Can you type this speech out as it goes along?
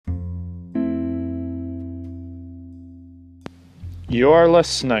You are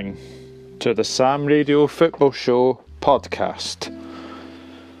listening to the Sam Radio Football Show podcast.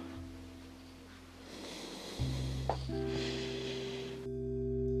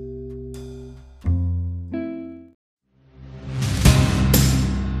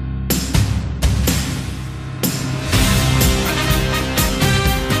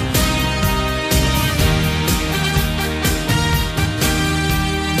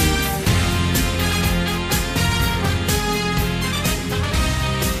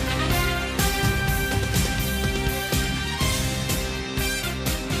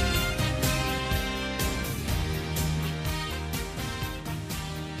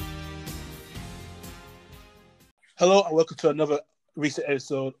 Hello and welcome to another recent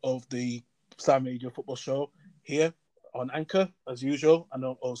episode of the Sam Radio Football Show here on Anchor, as usual, and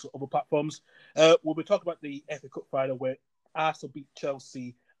also other platforms. We'll be talking about the FA Cup final where Arsenal beat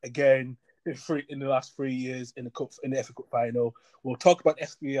Chelsea again in the last 3 years in the FA Cup final. We'll talk about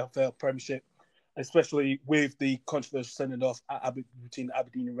SPFL Premiership, especially with the controversial sending off between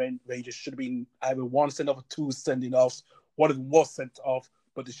Aberdeen and Rangers. Should have been either one send off or two sending offs. One of them was sent off,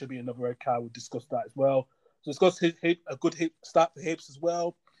 but there should be another red card. We'll discuss that as well. So it's got a good start for Hibs as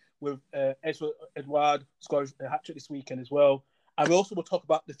well, with Edouard scoring a hat-trick this weekend as well. And we also will talk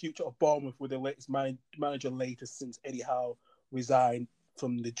about the future of Bournemouth with the latest manager latest since Eddie Howe resigned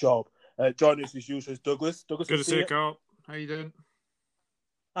from the job. Joining us as usual is Douglas. Douglas, good to see you, Carl. How you doing?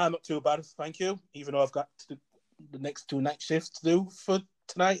 I'm not too bad, thank you. Even though I've got the next two night shifts to do for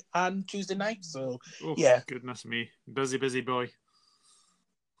tonight and Tuesday night. So, yeah. Goodness me. Busy boy.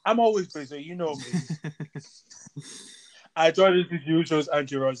 I'm always busy, you know me. I joined us as usual as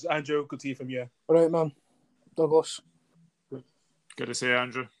Andrew Rose. Andrew, good to hear from you. All right, man. Douglas. Good to see you,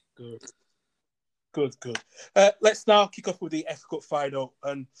 Andrew. Good. Let's now kick off with the FA Cup final.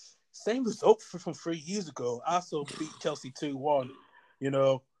 And same result from 3 years ago. Arsenal beat Chelsea 2-1. You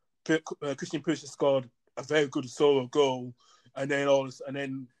know, Christian Pulisic scored a very good solo goal. And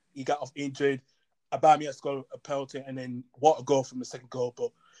then he got off injured. Aubameyang scored a penalty. And then what a goal from the second goal. But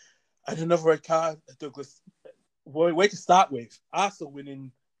and another red card, Douglas. Way to start with. Arsenal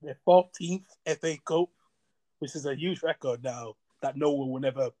winning their 14th FA Cup, which is a huge record now that no one will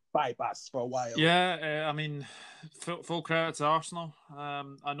never bypass for a while. Yeah, I mean, full credit to Arsenal. I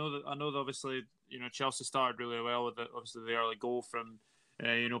know that obviously, Chelsea started really well with obviously the early goal from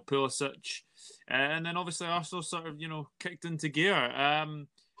Pulisic, and then obviously Arsenal sort of kicked into gear.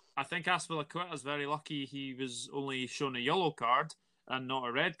 I think Azpilicueta is very lucky he was only shown a yellow card and not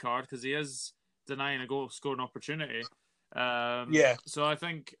a red card because he is denying a goal scoring opportunity. So I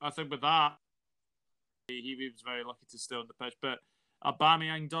think with that, he was very lucky to stay on the pitch. But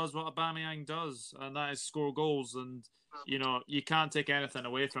Aubameyang does what Aubameyang does, and that is score goals. And you can't take anything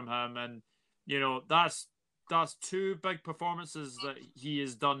away from him. And that's two big performances that he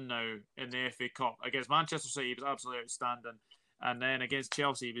has done now in the FA Cup. Against Manchester City, he was absolutely outstanding, and then against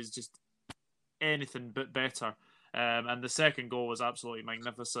Chelsea, he was just anything but better. And the second goal was absolutely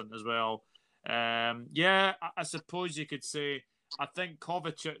magnificent as well. I suppose you could say I think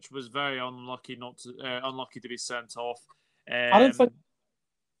Kovacic was very unlucky to be sent off. I don't think.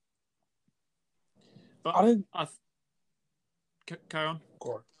 But I didn't. Carry on.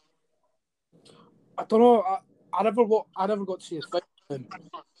 I don't know. I never got to see his fight.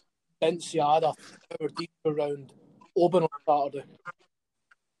 Enciada or deep around Oban on Saturday.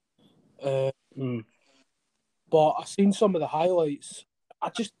 But I seen some of the highlights.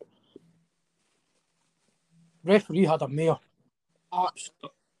 Referee had a mare. Oh,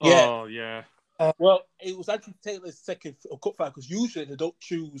 yeah. Well, it was actually Taylor's second cup final because usually they don't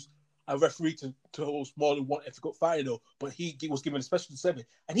choose a referee to host more than one FA Cup final, but he was given a special 7.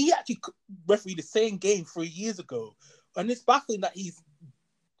 And he actually refereed the same game 3 years ago. And it's baffling that he's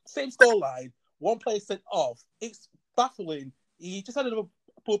same scoreline, one player sent off. It's baffling. He just had a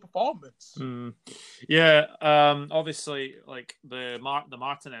poor performance. Obviously, like the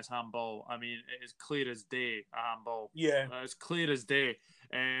Martinez handball. I mean, it is clear as day a handball. Yeah, it's clear as day.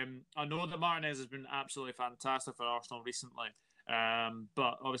 I know that Martinez has been absolutely fantastic for Arsenal recently,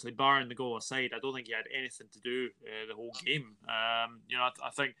 but obviously, barring the goal aside, I don't think he had anything to do the whole game. I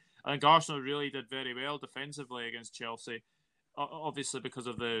think Arsenal really did very well defensively against Chelsea. Obviously, because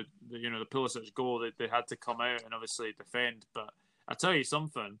of the Pulisic goal, they had to come out and obviously defend, but. I tell you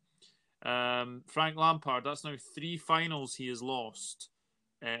something, Frank Lampard, that's now 3 finals he has lost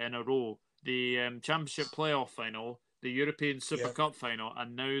in a row. The Championship playoff final, the European Super Cup final,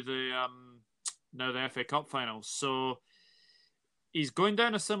 and now the FA Cup final. So he's going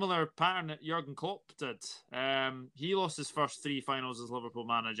down a similar pattern that Jurgen Klopp did. He lost his first 3 finals as Liverpool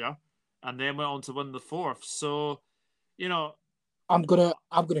manager and then went on to win the 4th. So, I'm gonna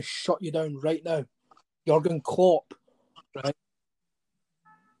shut you down right now. Jurgen Klopp, right?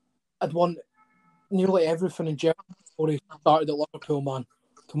 I'd won nearly everything in Germany before he started at Liverpool, man.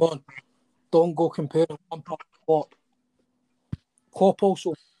 Come on. Don't go comparing Lampard to Klopp. Klopp also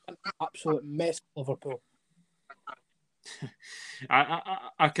went an absolute mess at Liverpool.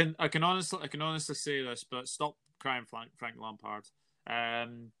 I can honestly say this, but stop crying, Frank Lampard. Let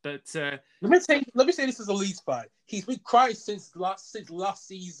me say this as a Leeds fan. He's been crying since last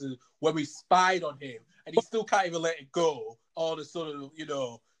season when we spied on him, and he still can't even let it go. All the sort of, do you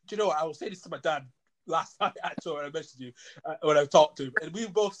know what? I was saying this to my dad last night, actually, when I messaged you, when I talked to him, and we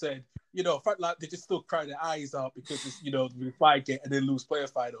both said, Frank, like, they just still crying their eyes out because it's, we fight it and then lose player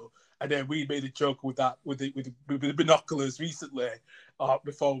final. And then we made a joke with that with the binoculars recently,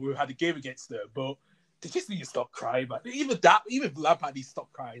 before we had a game against them. But they just need to stop crying, man. Even Lampard needs to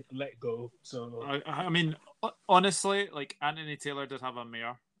stop crying and let it go. So I mean, honestly, like, Anthony Taylor did have a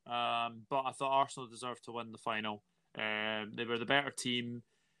mare, but I thought Arsenal deserved to win the final. They were the better team.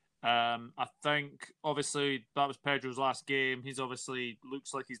 I think obviously that was Pedro's last game. He's obviously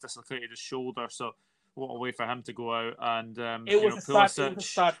looks like he's dislocated his shoulder, so what a way for him to go out. And Pulisic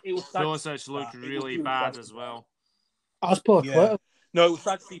looked really bad as well. As per Twitter. No, it was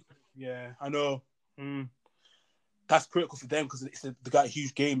sad to see. Yeah, I know. That's critical for them because they got a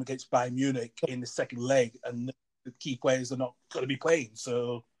huge game against Bayern Munich in the second leg, and the key players are not going to be playing.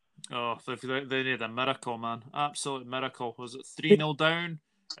 So, they need a miracle, man. Absolute miracle. Was it 3-0 down?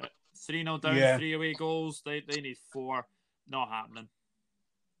 3-0 down, yeah. 3 away goals. They need 4. Not happening.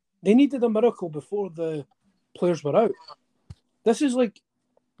 They needed a miracle before the players were out. This is like,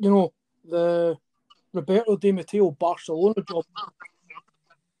 the Roberto Di Matteo Barcelona job.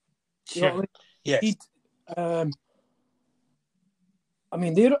 You know what I mean? Yes. I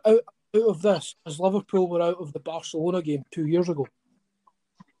mean, they're out of this as Liverpool were out of the Barcelona game 2 years ago.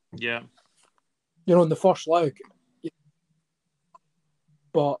 Yeah. In the first leg.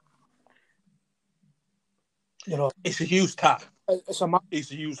 But, it's a huge task. It's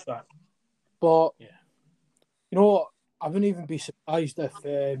a huge task. But, I wouldn't even be surprised if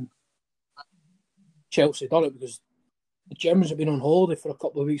Chelsea done it because the Germans have been on holiday for a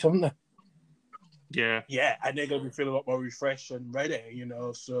couple of weeks, haven't they? Yeah. Yeah, and they're going to be feeling a lot more refreshed and ready,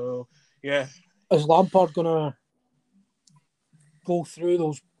 so, yeah. Is Lampard going to go through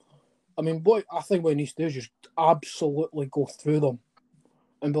those? I mean, what I think what he needs to do is just absolutely go through them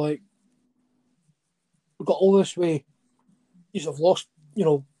and be like, we've got all this way. You've lost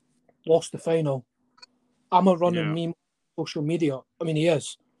the final. I'm a running meme on social media. I mean, he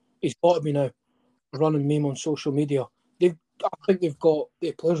is. He's got to be now a running meme on social media. I think the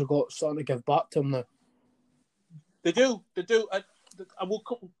players have got something to give back to him now. They do. And we'll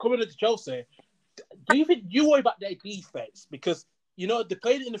come into Chelsea. Do you think you worry about their defense? Because, they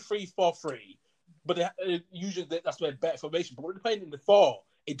played in the 3-4-3, but usually that's where better formation. But when they're playing in the 4,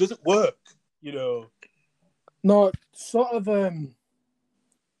 it doesn't work, No, sort of remind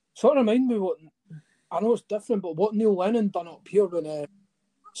me what, I know it's different, but what Neil Lennon done up here when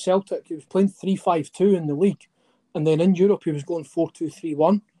Celtic, he was playing 3-5-2 in the league. And then in Europe, he was going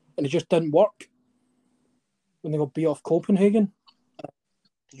 4-2-3-1, and it just didn't work when they got beat off Copenhagen.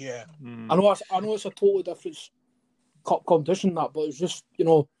 Yeah. I know it's a totally different cup competition, but it was just,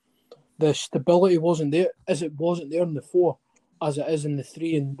 the stability wasn't there, as it wasn't there in the 4, as it is in the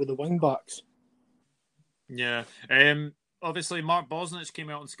 3 and with the wing backs. Yeah. Obviously, Mark Bosnich came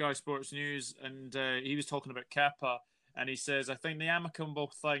out on Sky Sports News, and he was talking about Kepa, and he says, I think the amicable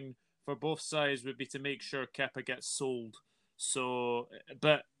thing for both sides would be to make sure Kepa gets sold. So,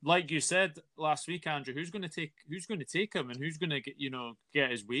 but like you said last week, Andrew, who's going to take him, and who's going to get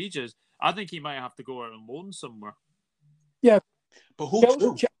his wages? I think he might have to go out on loan somewhere. Yeah, but who?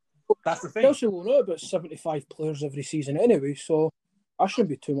 That's the thing. Chelsea loan out about 75 players every season anyway, so that shouldn't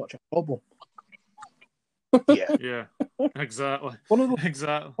be too much a problem. Yeah, exactly. One of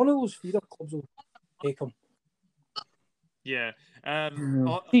those feeder clubs will take him. Yeah.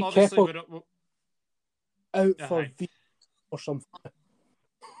 Obviously, we're out for V or something.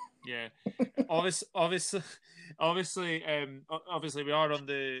 Yeah. Obviously, we are on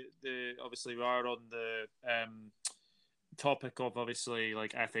the topic of obviously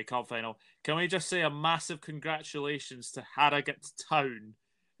like FA Cup final. Can we just say a massive congratulations to Harrogate Town,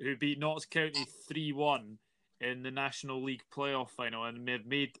 who beat Notts County 3-1 in the National League playoff final and have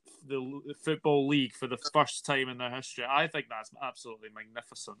made the Football League for the first time in their history. I think that's absolutely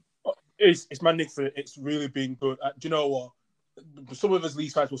magnificent. It's magnificent. It's really been good. Do you know what? Some of us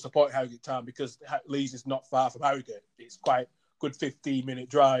Leeds fans will support Harrogate Town because Leeds is not far from Harrogate. It's quite a good 15-minute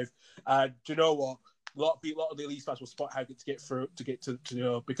drive. Do you know what? a lot of the Leeds fans will spot how to get through to get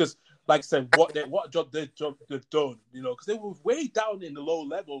to because, like I said, what job they've done, because they were way down in the low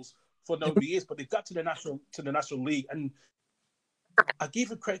levels for a number of years, but they got to the national league, and I give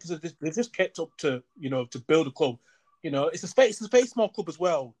them credit because they've just kept up to build a club. It's a very small club as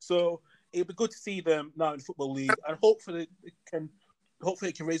well, so it'll be good to see them now in the football league, and hopefully it can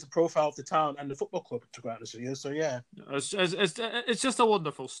raise the profile of the town and the football club to ground this year. So yeah, it's just a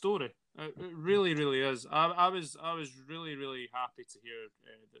wonderful story. It really, really is. I was really, really happy to hear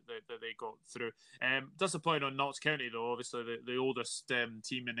that they got through. Disappointed on Notts County though, obviously the oldest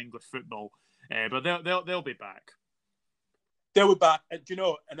team in English football, but they'll be back. They were back, and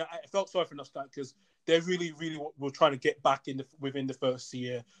and I felt sorry for Notts County because they really, really were trying to get back within the first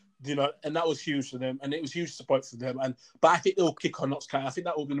year. And that was huge for them, and it was huge support for them. But I think they'll kick on Notts County. I think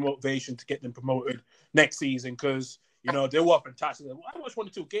that will be the motivation to get them promoted next season because they were fantastic. I watched 1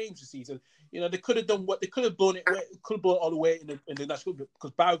 or 2 games this season. They could have done what they could have blown it all the way in the national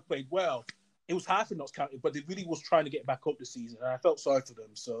because Barrow played well. It was hard for Notts County, but they really was trying to get back up this season, and I felt sorry for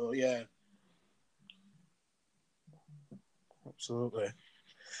them. So yeah, absolutely.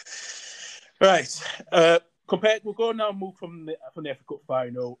 Right. We'll go now. Move from the FA Cup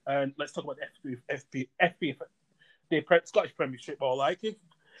final, and let's talk about the SPFL, the Scottish Premiership. All like it.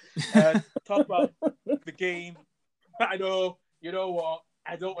 Talk about the game. I know. You know what?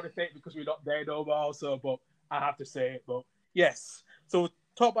 I don't want to say it because we're not there no more. But I have to say it. But yes. So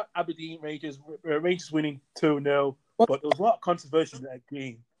talk about Aberdeen Rangers. Rangers winning 2-0, but there was a lot of controversy in that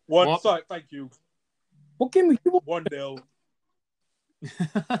game. Sorry, thank you. What game was you? 1-0.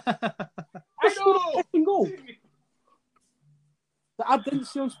 I know. Goal that I didn't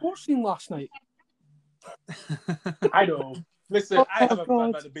see on Sports Scene last night. I know. Listen, I've had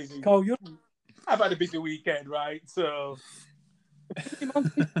a busy. Carl, I've had a busy weekend, right? So,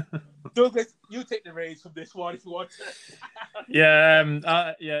 Douglas, you take the reins from this one if you want.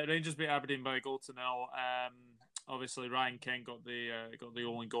 Rangers beat Aberdeen by a goal to 0. Obviously, Ryan King got the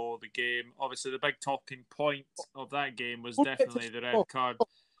only goal of the game. Obviously, the big talking point of that game was definitely the red card.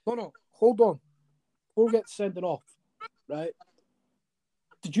 No, hold on. Before we get to sending off, right?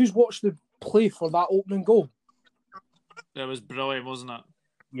 Did you watch the play for that opening goal? It was brilliant, wasn't it?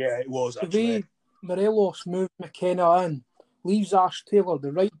 Yeah, it was The actually. way Morelos moved McKenna in, leaves Ash Taylor,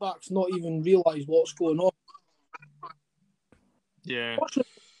 the right back's not even realise what's going on. Yeah.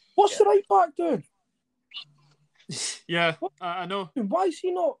 What's the right back doing? Yeah, I know. Why is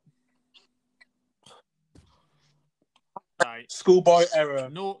he not? Right. Schoolboy error.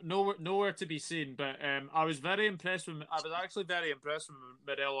 Nowhere to be seen. But I was very impressed with. I was actually very impressed with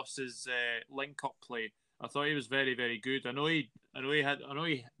Morelos' link-up play. I thought he was very, very good. I know he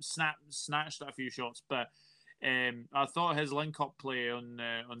snatched at a few shots, but I thought his link-up play on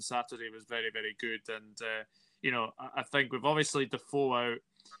Saturday was very, very good. And I think with obviously Defoe out,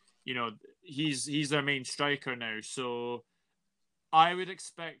 he's their main striker now. So I would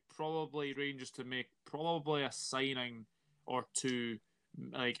expect probably Rangers to make probably a signing or two,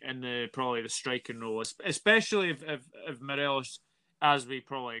 like in the striking role, especially if Morelos, as we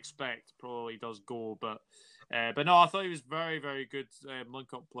probably expect, probably does go. But no, I thought he was very, very good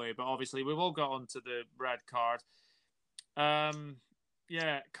link-up play. But obviously, we've all got onto the red card.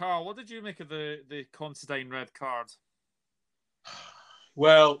 Carl, what did you make of the Considine red card?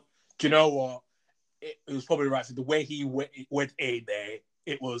 Well, do you know what? It was probably right. So the way he went in there,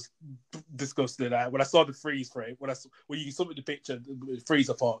 it was disgusting. When I saw the freeze frame, when you saw the picture, the freeze,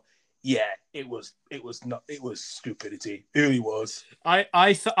 I thought, yeah, it was stupidity. It really was.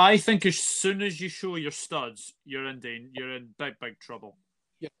 I think as soon as you show your studs, you're in big trouble.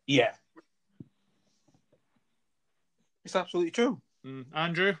 Yeah. It's absolutely true.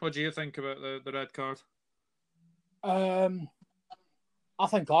 Andrew, what do you think about the red card? I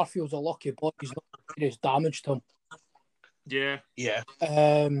think Arfield's a lucky boy. He's not serious damage to him. Yeah.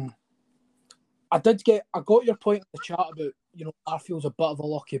 I got your point in the chat about Arfield's a bit of a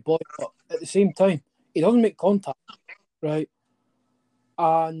lucky boy, but at the same time, he doesn't make contact, right?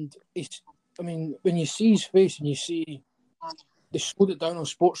 And when you see his face and you see they slowed it down on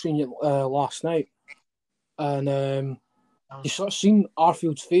Sports Scene last night, and you sort of seen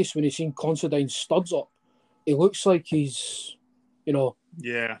Arfield's face when he seen Considine's studs up. It looks like he's, got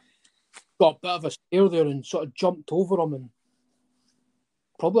a bit of a scare there and sort of jumped over him, and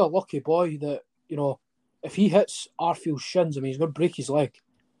probably a lucky boy that, if he hits Arfield's shins, he's going to break his leg.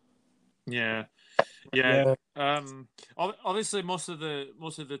 Yeah. Obviously, most of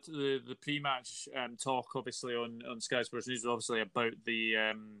the pre-match talk, obviously on Sky Sports News, was obviously about the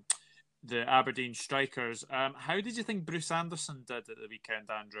Aberdeen strikers. How did you think Bruce Anderson did at the weekend,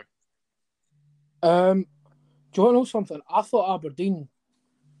 Andrew? Do you want to know something? I thought Aberdeen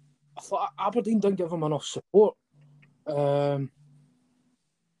didn't give him enough support. They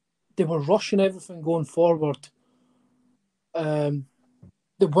were rushing everything going forward. The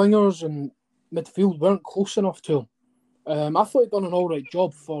wingers and midfield weren't close enough to him. I thought he'd done an all right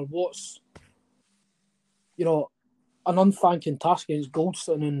job for what's, an unthanking task against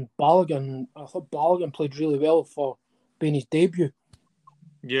Goldson and Balogun. I thought Balogun played really well for being his debut.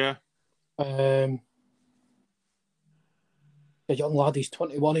 Yeah. The young lad, he's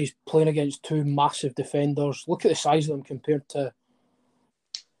 21, he's playing against two massive defenders. Look at the size of them compared to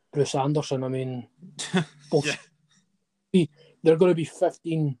Bruce Anderson. I mean, both they're going to be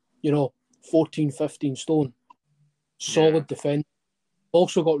 15, 14, 15 stone. Solid defender.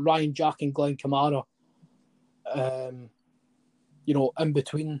 Also got Ryan Jack and Glenn Kamara, in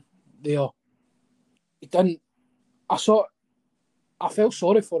between there. I felt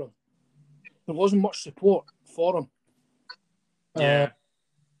sorry for him. There wasn't much support for him. Yeah.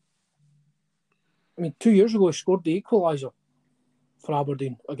 2 years ago, he scored the equaliser for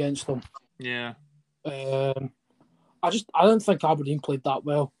Aberdeen against them. Yeah. I don't think Aberdeen played that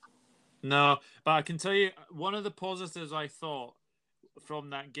well. No, but I can tell you one of the positives I thought from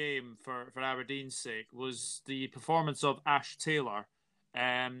that game for Aberdeen's sake was the performance of Ash Taylor.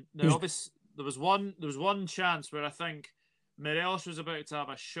 Obviously, there was one chance where I think Morelos was about to have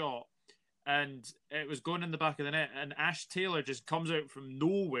a shot and it was going in the back of the net, and Ash Taylor just comes out from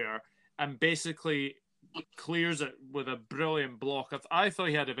nowhere and basically clears it with a brilliant block. I thought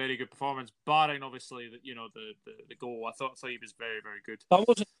he had a very good performance, barring obviously the goal. I thought he was very, very good. That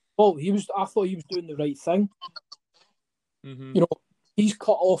wasn't fault. I thought he was doing the right thing. Mm-hmm. He's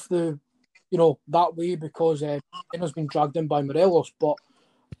cut off that way because has been dragged in by Morelos. But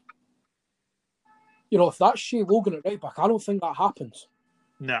if that's Shea Logan at right back, I don't think that happens.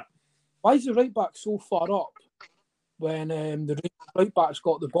 No. Why is the right back so far up when the right back's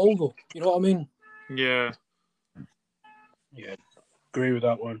got the ball though? You know what I mean? Yeah. Yeah. Agree with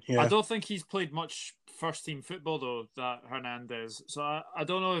that one. Yeah. I don't think he's played much first team football though, that Hernandez. So I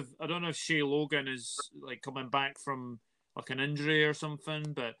don't know if Shea Logan is like coming back from like an injury or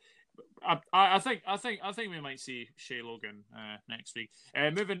something, but I think we might see Shea Logan next week.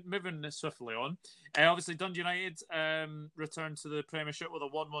 Moving swiftly on. Obviously Dundee United returned to the Premiership with a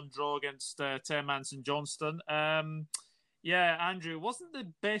 1-1 draw against 10-man St Johnstone. Andrew, wasn't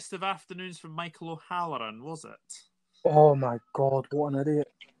the best of afternoons from Michael O'Halloran, was it? Oh my God, what an idiot.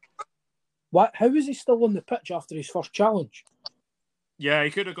 How is he still on the pitch after his first challenge? Yeah,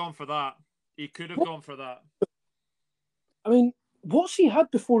 he could have gone for that. I mean, what's he had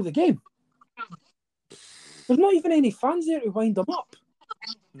before the game? There's not even any fans there to wind him up.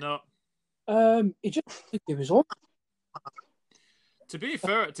 No. He just he was on. To be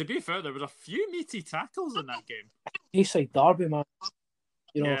fair, there was a few meaty tackles in that game. Tayside derby, man.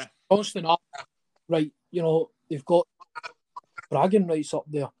 Constant up, right? They've got bragging rights up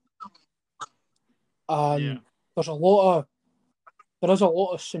there, and there is a lot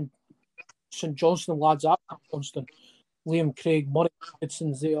of St Johnstone lads at Johnston. Liam Craig, Murray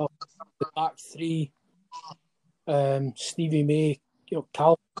Hudson's there, the back three, Stevie May,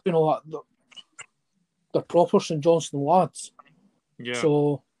 Cal, they're proper St Johnstone lads. Yeah.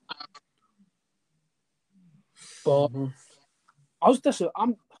 So, but I was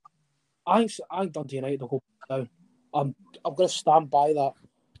disappointed. I think Dundee United will go down. I'm going to stand by that.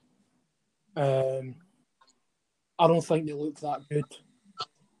 I don't think they look that good.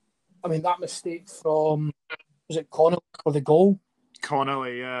 I mean, that mistake from, was it Connolly for the goal?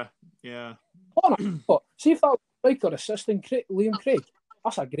 Connolly, yeah. But see if that was striker assisting Liam Craig.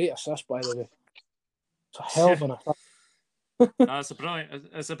 That's a great assist, by the way. It's a hell of an assist. It's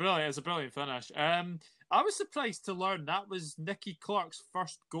a brilliant finish. I was surprised to learn that was Nicky Clark's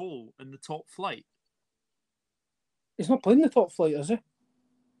first goal in the top flight. He's not playing the top flight, is he?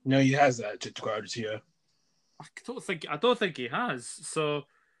 No, he has that to Crowders here. I don't think he has. So,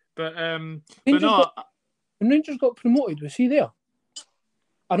 but when Rangers got promoted, was he there?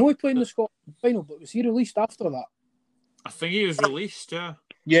 I know he played in the Scotland final, but was he released after that? I think he was released. Yeah.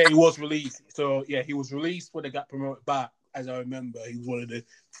 Yeah, he was released. So yeah, he was released when they got promoted back. As I remember, he was one of the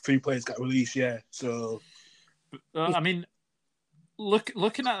 3 players got released. Yeah. So, I mean,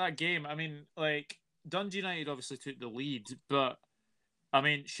 looking at that game, I mean, like Dundee United obviously took the lead, but I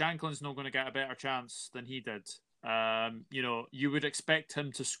mean, Shanklin's not going to get a better chance than he did. You would expect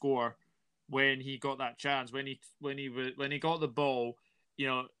him to score when he got that chance. When he got the ball,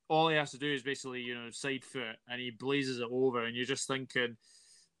 all he has to do is basically, side foot, and he blazes it over, and you're just thinking,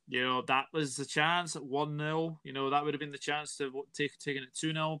 that was the chance at 1-0. That would have been the chance to taking it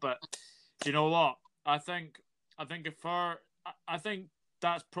 2-0, but Do you know what? I think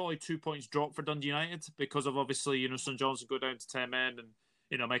that's probably 2 points dropped for Dundee United because of obviously St Johnstone go down to 10 men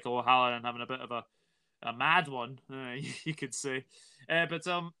and Michael O'Halloran having a bit of a mad one, you could say. But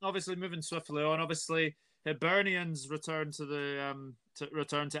obviously moving swiftly on, obviously Hibernian's return to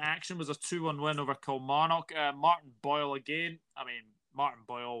action was a 2-1 win over Kilmarnock. Martin Boyle again. I mean, Martin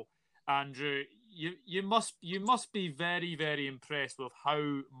Boyle, Andrew, you must be very, very impressed with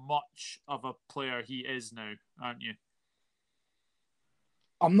how much of a player he is now, aren't you?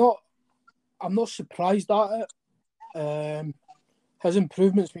 I'm not surprised at it. His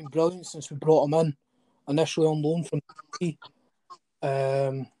improvement's been brilliant since we brought him in, initially on loan from the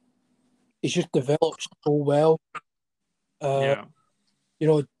he's just developed so well. Yeah.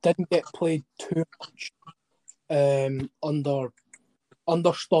 Didn't get played too much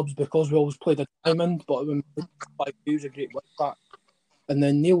under Stubbs because we always played a diamond, but when we played, he was a great wing back. And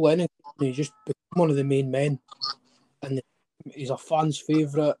then Neil Lennon, he's just become one of the main men, and he's a fan's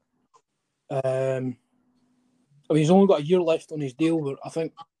favourite. He's only got a year left on his deal, but I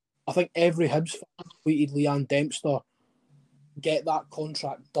think every Hibs fan tweeted Leanne Dempster, get that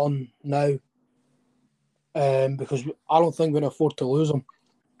contract done now, because I don't think we can afford to lose him.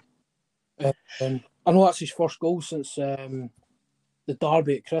 I know that's his first goal since the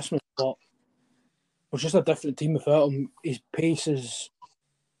derby at Christmas, but we're just a different team without him. His pace is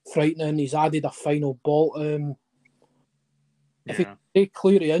frightening. He's added a final ball to him. If he stay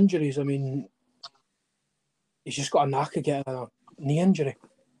clear of injuries, I mean, he's just got a knack of getting a knee injury.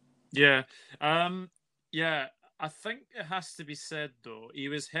 Yeah. I think it has to be said, though, he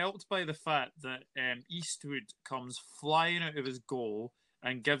was helped by the fact that Eastwood comes flying out of his goal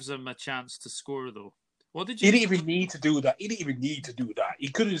and gives him a chance to score, though. What did you... He didn't even need to do that. He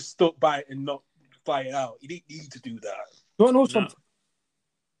could have stuck by it and not fly it out. He didn't need to do that. You want to know something?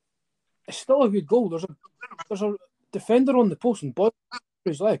 It's still a good goal. There's a defender on the post and ball for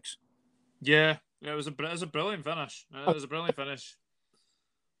his legs. Yeah, it was a brilliant finish. It was a brilliant finish.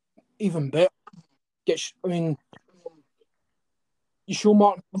 Even better. You show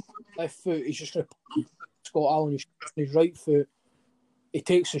Martin left foot, he's just going to Scott Allen his right foot. He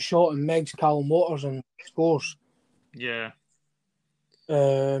takes a shot and megs Callum Waters and scores. Yeah.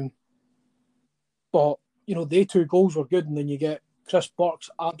 But they two goals were good, and then you get Chris Burke's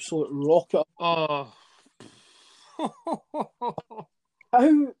absolute rocket. Oh.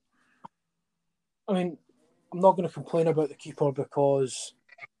 I'm not going to complain about the keeper because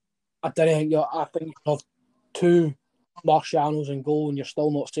I think you have two Marcianos in goal and you're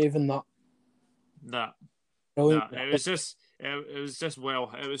still not saving that. Nah. Brilliant. It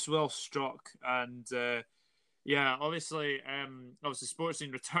was well struck, and obviously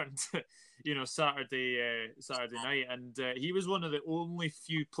Sportscene returned Saturday night, and he was one of the only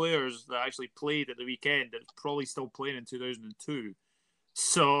few players that actually played at the weekend that's probably still playing in 2002.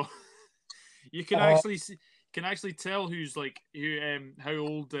 So you can actually tell how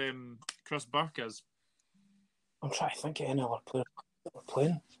old Chris Burke is. I'm trying to think of any other player that were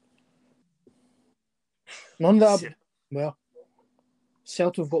playing. None of that. Well,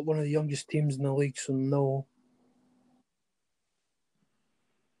 Celtic have got one of the youngest teams in the league, so no.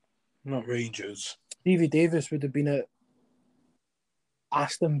 Not Rangers. Stevie Davis would have been at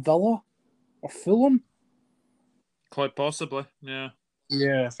Aston Villa or Fulham. Quite possibly, yeah.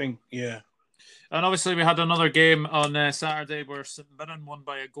 Yeah, I think, yeah. And obviously we had another game on Saturday where St Mirren won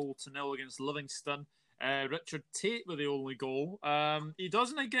by 1-0 against Livingston. Richard Tate with the only goal. He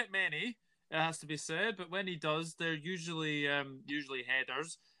doesn't get many, it has to be said, but when he does, they're usually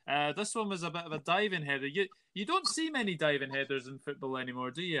headers. This one was a bit of a diving header. You don't see many diving headers in football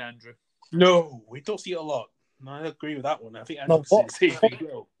anymore, do you, Andrew? No, we don't see it a lot. No, I agree with that one. I think Andrew said the same thing.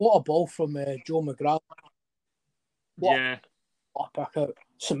 What a ball from Joe McGrath. Yeah. Back out.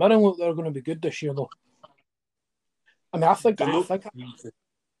 St Mirren look they're going to be good this year, though. I mean, I think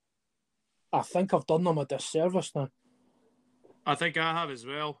I've done them a disservice now. I think I have as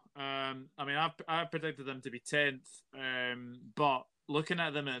well. I predicted them to be 10th, but looking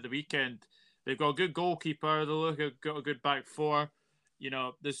at them at the weekend, they've got a good goalkeeper. They've got a good back four.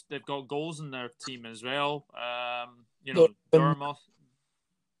 They've got goals in their team as well. Bournemouth.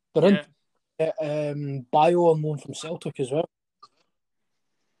 They're in Bio on loan from Celtic as well.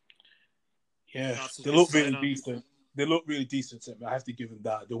 Yeah, they look really decent. They look really decent. I have to give them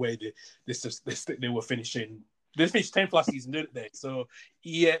that. The way they were finishing. They finished 10th last season, didn't they? So,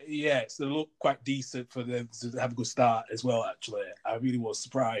 yeah. So they look quite decent for them to have a good start as well, actually. I really was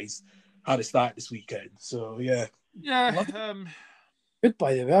surprised how they started this weekend. So, yeah. Yeah. Good,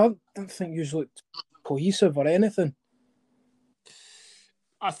 by the way. I don't think you looked cohesive or anything.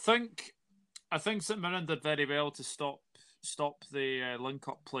 I think I think St Mirren did very well to stop the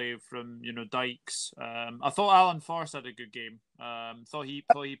link-up play from Dykes. I thought Alan Forrest had a good game. Thought he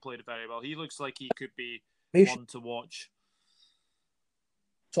played very well. He looks like he could be one to watch.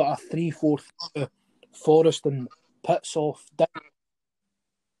 Sort of 3-4 Forrest and Pitts off.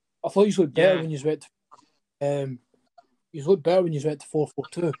 I thought you looked better when you went. You looked better when you went to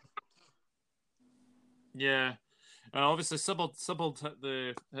 4-4-2. Yeah. Obviously, Sibbald hit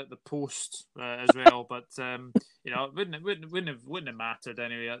the post as well, but it wouldn't have mattered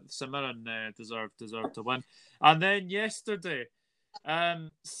anyway. St Mirren deserved to win. And then yesterday,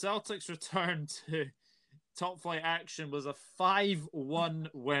 Celtic's return to top flight action was a 5-1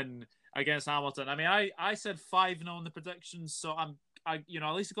 win against Hamilton. I mean, I said 5-0 in the predictions, so at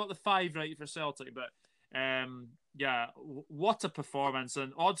least I got the 5 right for Celtic. But what a performance!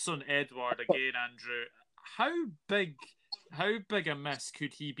 And Odsonne Edouard again, Andrew. How big a miss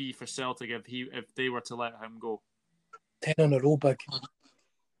could he be for Celtic if they were to let him go? 10 in a row, big.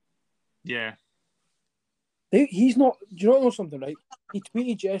 Yeah. He's not. Do you know something, right? He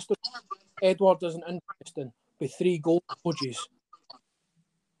tweeted yesterday, Edward isn't interesting with 3 goal emojis.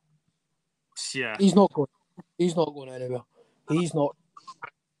 Yeah. He's not going anywhere. He's not.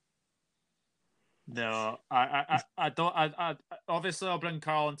 No, I don't. I obviously I'll bring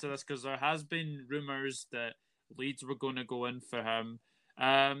Carl into this because there has been rumours that Leeds were going to go in for him.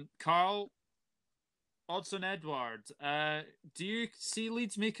 Carl, Odsonne Edouard, do you see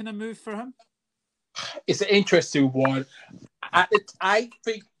Leeds making a move for him? It's an interesting one. I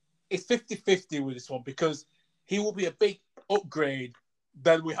think it's 50-50 with this one because he will be a big upgrade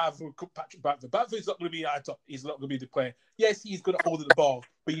than we have with Patrick Bamford. Bamford's not going to be our top. He's not going to be the player. Yes, he's going to hold the ball,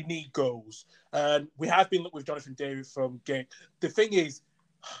 but you need goals. And we have been looking with Jonathan David from Genk. The thing is,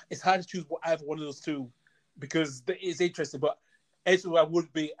 it's hard to choose either one of those two because it's interesting. But Edouard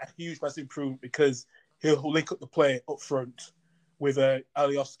would be a huge massive improvement because he'll link up the play up front with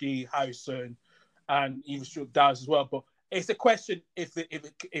Alioski, Harrison, and even Stuart Downs as well. But it's a question if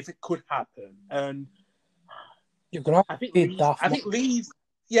it could happen. And I think Leeds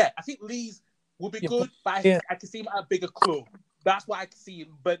will be good, but I can see him at a bigger club. That's why I can see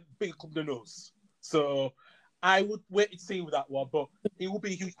him, but bigger club than us. So I would wait and see with that one, but it will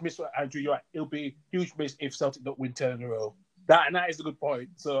be a huge miss for Andrew. You're right. It'll be a huge miss if Celtic don't win 10 in a row. That is a good point.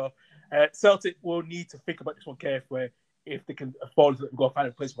 So Celtic will need to think about this one carefully if they can afford to go find a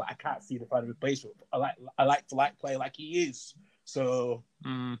replacement. But I can't see them find a replacement. I like to play like he is. So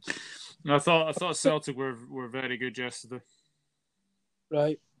I thought Celtic were very good yesterday.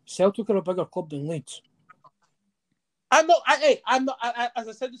 Right, Celtic are a bigger club than Leeds. I'm not. As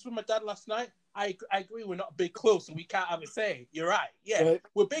I said this with my dad last night, I agree. We're not a big club, so we can't have a say. You're right. Yeah, right.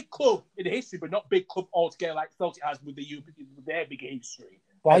 We're a big club in history, but not big club altogether like Celtic has with their big history.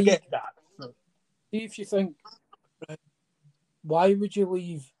 I get that. So. If you think, right, why would you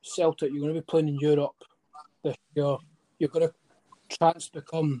leave Celtic? You're going to be playing in Europe this year. You're going to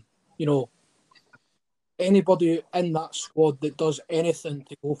become, anybody in that squad that does anything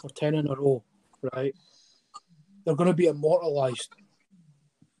to go for 10 in a row, right? They're going to be immortalised.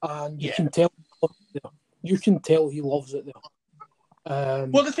 And you can tell he loves it there.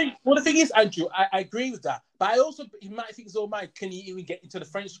 Well, the thing is, Andrew, I agree with that. But I also, he might think, oh my, can he even get into the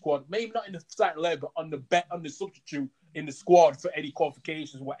French squad? Maybe not in the starting level, but on the substitute in the squad for any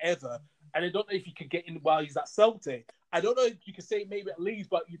qualifications, whatever. And I don't know if he could get in while he's at Celtic. I don't know if you can say maybe at Leeds,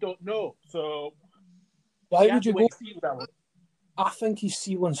 but you don't know. So why would you go? I think his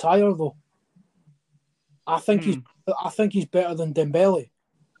ceiling's higher though. I think he's better than Dembele.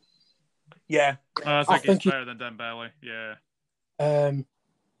 Yeah, I think he's better than Dembele. Yeah.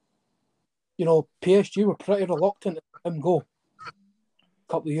 PSG were pretty reluctant to let him go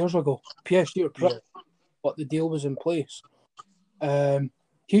a couple of years ago. PSG were pretty, but the deal was in place.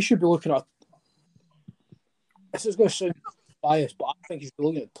 He should be looking at. This is going to sound biased, but I think he's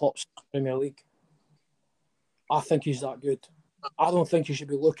looking at top Premier League. I think he's that good. I don't think he should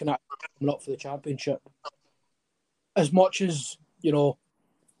be looking at coming up for the Championship. As much as,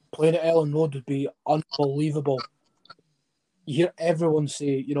 playing at Ellen Road would be unbelievable. You hear everyone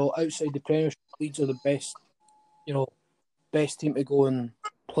say, outside the Premiership, Leeds are the best, best team to go and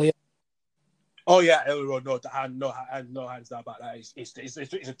play. Oh yeah, Ellen Road, no hands down about that. It's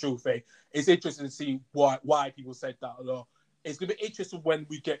a true thing. It's interesting to see why people said that. Although it's going to be interesting when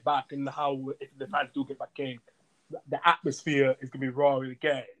we get back and how if the fans do get back in, the atmosphere is going to be roaring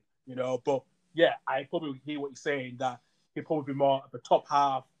again. But yeah, I probably hear what you're saying that he'll probably be more of a top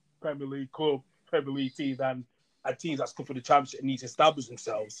half Premier League club, Premier League team than a team that's come for the Championship and needs to establish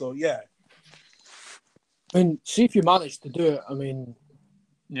themselves. So yeah, I mean, see if you manage to do it. I mean,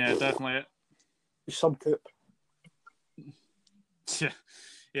 yeah, definitely. Some coup.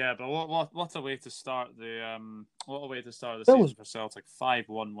 Yeah, but what a way to start the Well, season for Celtic.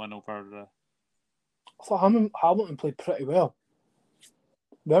 5-1 win over the. I thought Hamilton played pretty well.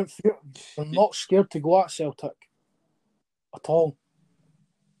 They're not scared to go at Celtic at all.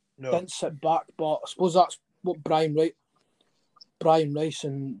 No. Didn't sit back, but I suppose that's what Brian Rice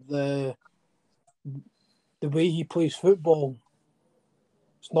and the way he plays football.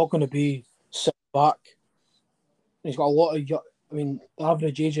 It's not going to be sit back. He's got a lot of. I mean, the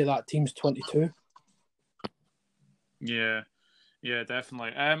average age of that team's 22. Yeah,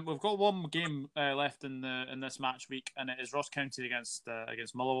 definitely. We've got one game left in this match week, and it is Ross County against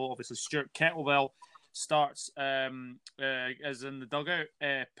Motherwell. Obviously, Stuart Kettlewell starts is in the dugout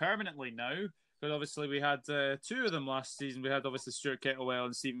permanently now, because obviously we had two of them last season. We had obviously Stuart Kettlewell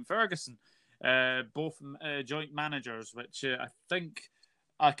and Stephen Ferguson, both joint managers, which I think.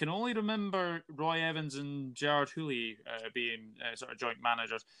 I can only remember Roy Evans and Gerard Hooley being sort of joint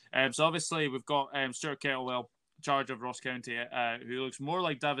managers. So obviously we've got Stuart Kettlewell, charge of Ross County, who looks more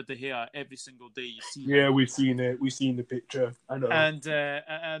like David De Gea every single day you see. Yeah, we've seen it. We've seen the picture. I know.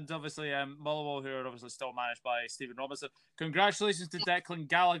 And obviously Motherwell, who are obviously still managed by Stephen Robinson. Congratulations to Declan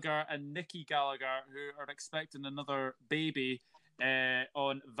Gallagher and Nicky Gallagher, who are expecting another baby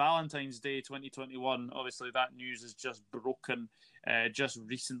on Valentine's Day 2021. Obviously, that news is just broken just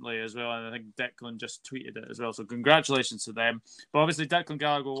recently as well, and I think Declan just tweeted it as well. So congratulations to them. But obviously, Declan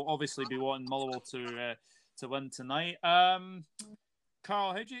Gallagher will obviously be wanting Motherwell to win tonight. Carl,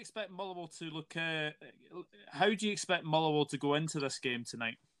 how do you expect Motherwell to look? How do you expect Motherwell to go into this game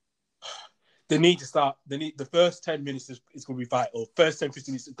tonight? They need to start. The first 10 minutes is going to be vital. First 10,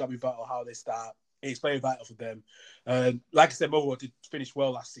 15 minutes is going to be vital how they start. It's very vital for them. Like I said, Motherwell did finish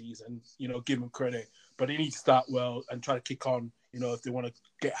well last season. Give them credit, but they need to start well and try to kick on. If they want to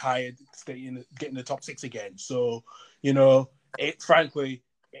get higher, get in the top 6 again. So, frankly,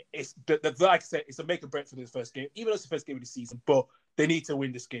 it's like I said, it's a make or break for this first game, even though it's the first game of the season. But they need to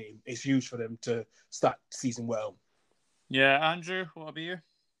win this game. It's huge for them to start the season well. Yeah, Andrew, what about you?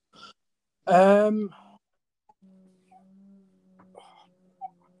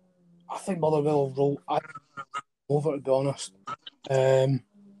 I think Motherwell will roll over, to be honest. I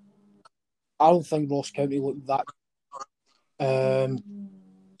don't think Ross County looked that.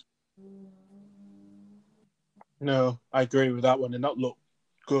 No, I agree with that one. They're not look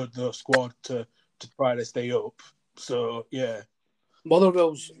good, the squad, to try to stay up. So, yeah.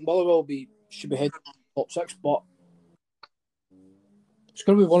 Motherwell should be heading top 6, but it's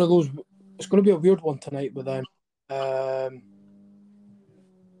going to be one of those. It's going to be a weird one tonight with them.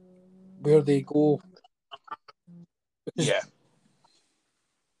 Where they go. Yeah.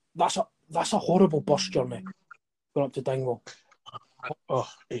 That's a horrible bus journey going up to Dingwall. Oh,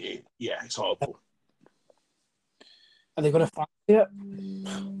 it's horrible. Are they going to fancy it?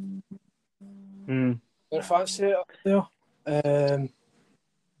 Going to fancy it up there?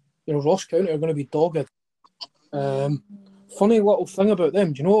 Ross County are going to be dogged. Funny little thing about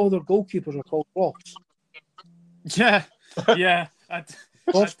them. Do you know all their goalkeepers are called Ross? Yeah.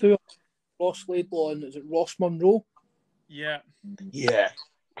 Ross Laidlaw and is it Ross Munro? Yeah.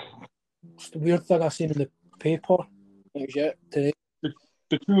 It's the weird thing I seen in the paper today.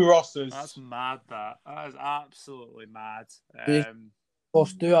 The two Rosses. That's mad. That is absolutely mad.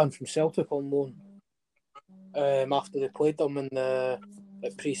 Ross Doohan from Celtic on loan. After they played them in the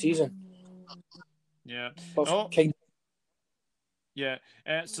pre-season. Yeah. Yeah.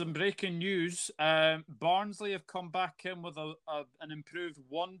 Some breaking news. Barnsley have come back in with an improved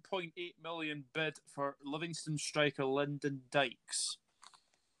 1.8 million bid for Livingston striker Lyndon Dykes.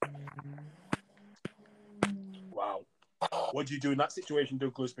 Wow. What do you do in that situation,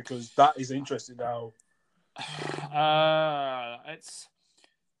 Douglas? Because that is interesting now. I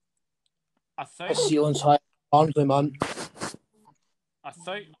think the ceiling's high. Barnsley, man.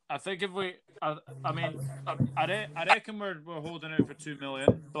 I think if we, I reckon we're holding out for 2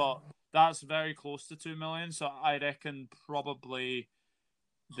 million, but that's very close to 2 million. So I reckon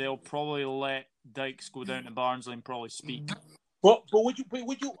they'll probably let Dykes go down to Barnsley and probably speak. But would you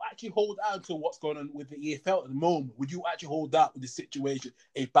actually hold out to what's going on with the EFL at the moment? Would you actually hold out with the situation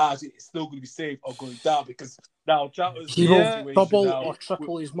if Barnsley is still going to be safe or going down? Because now he will double or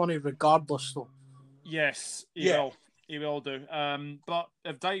triple his money regardless, though. Yes, he will. He will do. But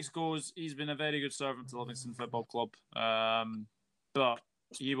if Dykes goes, he's been a very good servant to Livingston Football Club. But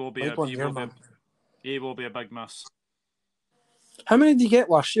he will be a big miss. How many did he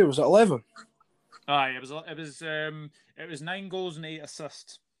get last year? Was it 11? Aye, it was 9 goals and 8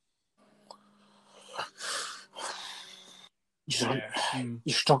 assists. You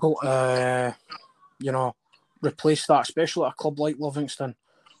struggle. replace that, especially at a club like Livingston.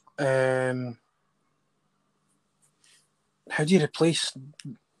 How do you replace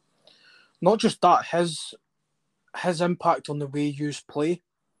not just that, his impact on the way you play?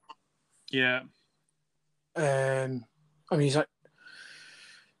 Yeah. I mean, he's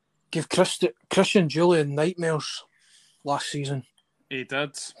give Christian Julian nightmares last season. He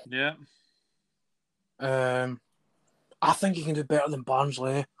did, yeah. I think he can do better than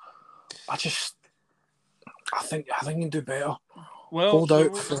Barnsley. I think he can do better. Well, hold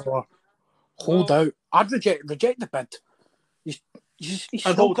out. I'd reject the bid. He's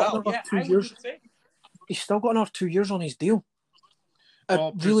still got another 2 years. He's still got another 2 years on his deal.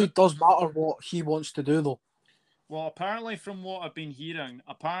 It really does matter what he wants to do, though. Well, apparently, from what I've been hearing,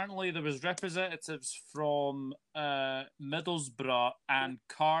 there was representatives from Middlesbrough and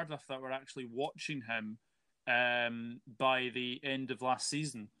Cardiff that were actually watching him by the end of last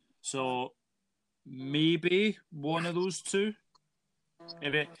season. So maybe one of those two.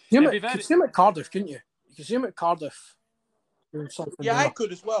 You could see him at Cardiff, couldn't you? You could see him at Cardiff doing something. Yeah, I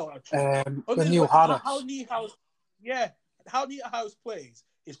could as well, actually. With Neil Harris. How Neil Harris plays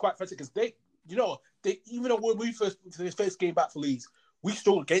is quite fantastic because even though when we first came back for Leeds, we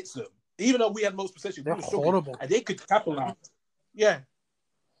struggled against them. Even though we had most possession, they're horrible, and they could capitalize. Yeah.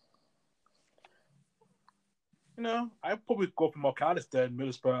 I'd probably go for more Cardiff than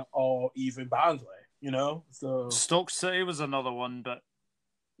Middlesbrough or even Barnsley. So Stoke City was another one, but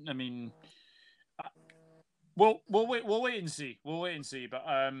I mean, we'll wait and see. But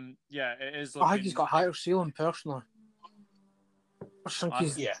it is. I think he's got a higher ceiling personally. I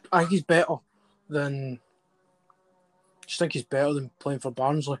think he's better than. I just think he's better than playing for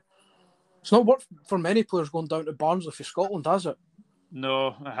Barnsley. It's not worked for many players going down to Barnsley for Scotland, has it? No,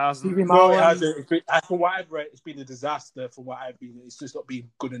 it hasn't. No, it hasn't. From what I've read, it's been a disaster. From what I've been, it's just not been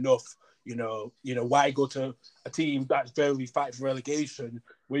good enough. Why go to a team that's very fighting for relegation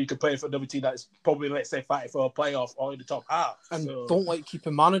where you can play for another team that's probably, let's say, fighting for a playoff or in the top half? And don't like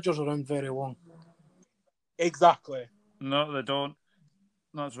keeping managers around very long. Exactly. No, they don't.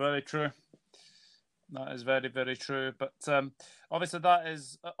 That's very true. That is very, very true. But obviously that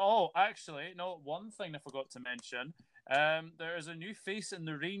is... one thing I forgot to mention. There is a new face in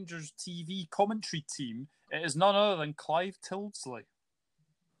the Rangers TV commentary team. It is none other than Clive Tildesley.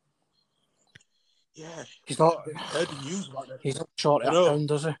 Yeah. He's not... heard the news about that. He's not short of a pound,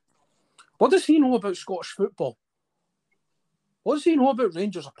 does he? What does he know about Scottish football? What does he know about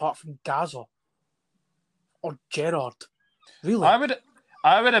Rangers apart from Gaza? Or Gerrard? Really?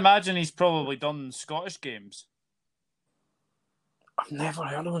 I would imagine he's probably done Scottish games. I've never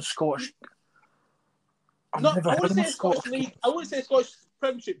heard of him Scottish. I wouldn't say Scottish League. I wouldn't say Scottish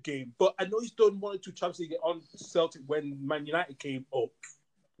Premiership game, but I know he's done 1 or 2 Champions League on Celtic when Man United came up.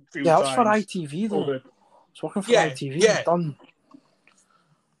 Yeah, that's for ITV though. It's working for ITV. Yeah. He's done.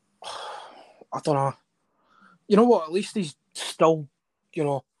 I don't know. You know what? At least he's still,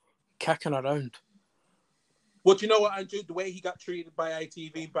 kicking around. Well, do you know what, Andrew? The way he got treated by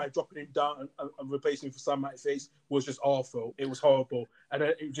ITV by dropping him down and replacing him for Sam Mattyface was just awful. It was horrible. And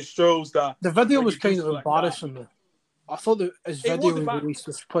it just shows that... The video was kind of embarrassing, though. I thought that his video release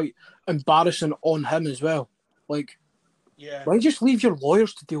was quite embarrassing on him as well. Why just leave your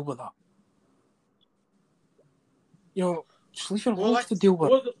lawyers to deal with that? Just leave your lawyers to deal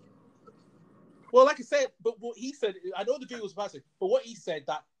with it. Well, like I said, but what he said, I know the video was embarrassing, but what he said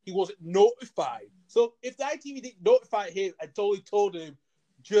that he wasn't notified. So if the ITV didn't notify him and totally told him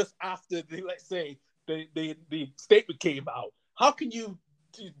just after the statement came out, how can you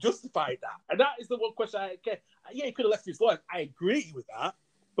justify that? And that is the one question I get. Yeah, he could have left his life. I agree with that,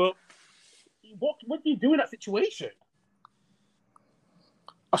 but what do you do in that situation?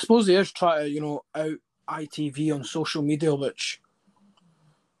 I suppose he is trying to, out ITV on social media, which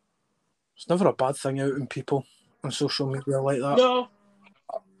it's never a bad thing outing people on social media like that.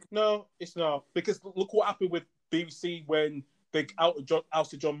 No, it's not. Because look what happened with BBC when they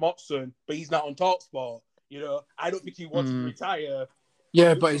ousted John Motson, but he's not on TalkSport. I don't think he wants to retire.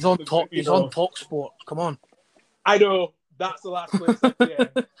 Yeah, but he's on top. He's on TalkSport. Come on. I know. That's the last place.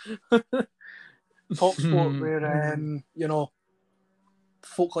 TalkSport, where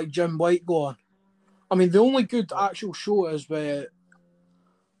folk like Jim White go on. I mean, the only good actual show is where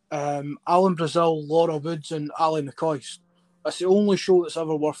Alan Brazil, Laura Woods, and Ali McCoist. That's the only show that's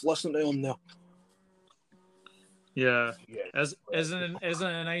ever worth listening to on there. Yeah. Isn't it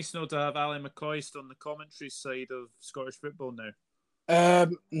a nice note to have Ali McCoist on the commentary side of Scottish football now?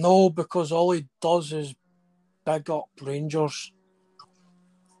 No, because all he does is big up Rangers.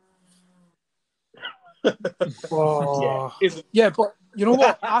 But You know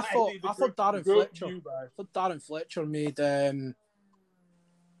what? I I thought Darren Fletcher made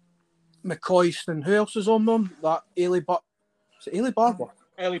McCoist and who else is on them? That Ailey Barber?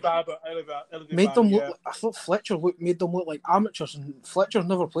 Ellie Barber, Made them look. yeah. Like, I thought Fletcher made them look like amateurs, and Fletcher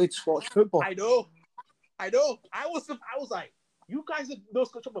never played Scottish football. I know. I was like, you guys are no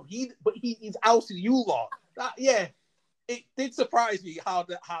Scottish football. He's ousted you lot. It did surprise me how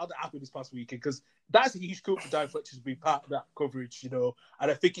that happened this past weekend, because that's a huge coup for Darren Fletcher to be part of that coverage, you know.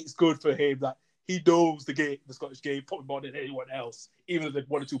 And I think it's good for him that he knows the Scottish game, probably more than anyone else, even if they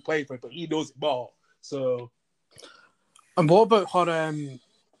one or two playing for it, but he knows it more. So. And what about her?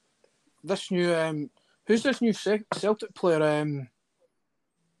 This new who's this new Celtic player?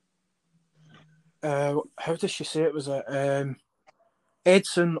 How does she say it? Was it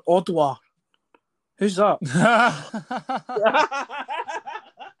Edson Odwa? Who's that?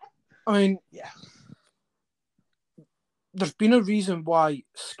 I mean, yeah. There's been a reason why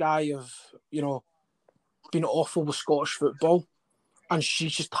Sky have, been awful with Scottish football, and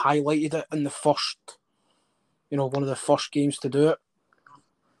she's just highlighted it in the first, one of the first games to do it.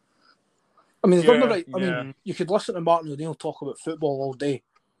 I mean, they've done the right. I mean, you could listen to Martin O'Neill talk about football all day.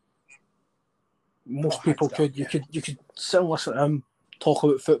 Most people could. You could sit and listen to him talk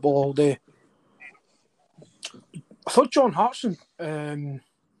about football all day. I thought John Hartson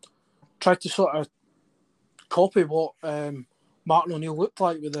tried to sort of copy what Martin O'Neill looked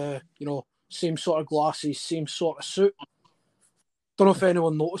like with the same sort of glasses, same sort of suit. Don't know if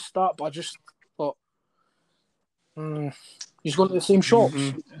anyone noticed that, but I just thought he's going to the same shops.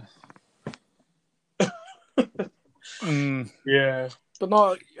 Yeah, but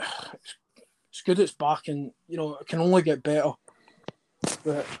no, it's good it's back, and it can only get better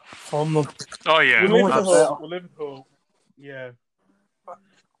from them. Oh yeah, we're living hope. Yeah,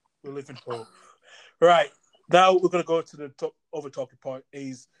 we're living hope. Right, now we're going to go to the other talking point,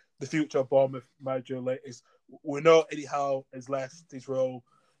 is the future of Bournemouth manager latest. We know Eddie Howe has left his role.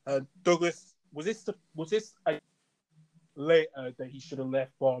 Douglas, was this later that he should have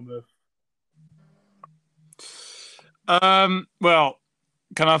left Bournemouth? Well,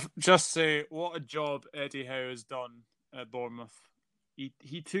 can I just say what a job Eddie Howe has done at Bournemouth?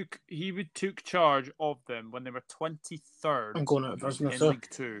 He took charge of them when they were 23rd and going out of business in League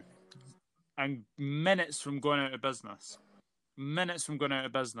Two, and minutes from going out of business.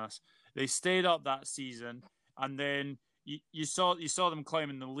 They stayed up that season, and then you saw them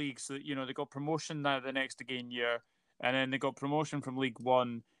climbing the league. So they got promotion now the next year, and then they got promotion from League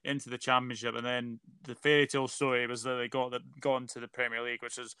One into the Championship, and then the fairy tale story was that they got into the Premier League,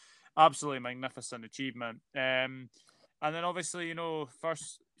 which is absolutely magnificent achievement. And then obviously,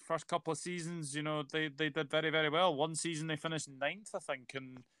 first couple of seasons, they did very, very well. One season they finished 9th, I think,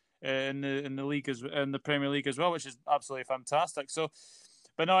 in the league in the Premier League as well, which is absolutely fantastic. So,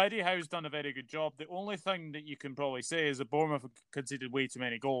 but no, Eddie Howe's done a very good job. The only thing that you can probably say is that Bournemouth have conceded way too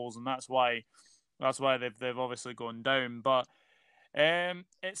many goals, and that's why they've obviously gone down. But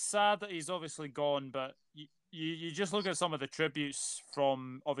it's sad that he's obviously gone. But you just look at some of the tributes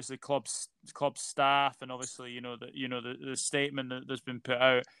from obviously club staff, and obviously the statement that's been put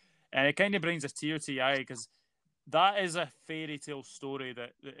out, and it kind of brings a tear to your eye, because that is a fairy tale story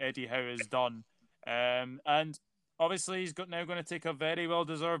that Eddie Howe has done, and obviously he's now going to take a very well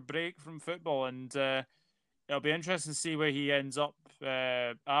deserved break from football, and it'll be interesting to see where he ends up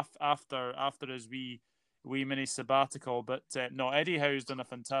after his wee mini sabbatical. But no, Eddie Howe's done a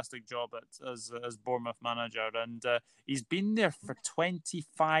fantastic job as Bournemouth manager, and he's been there for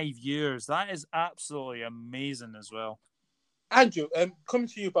 25 years. That is absolutely amazing as well. Andrew, coming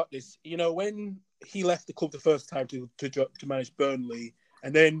to you about this, when he left the club the first time to manage Burnley,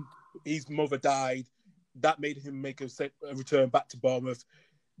 and then his mother died, that made him make a return back to Bournemouth.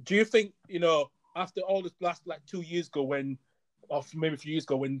 Do you think, after all this last 2 years ago, or maybe a few years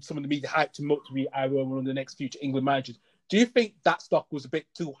ago, when some of the media hyped him up to be one of the next future England managers, do you think that stock was a bit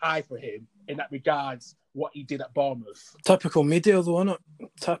too high for him in that regards, what he did at Bournemouth? Typical media, though, isn't it?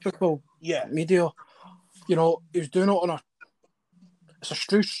 Typical media. He was doing it on it's a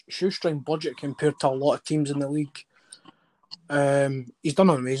shoestring budget compared to a lot of teams in the league. He's done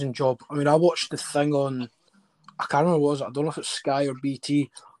an amazing job. I mean, I watched the thing on, I can't remember what it was, I don't know if it's Sky or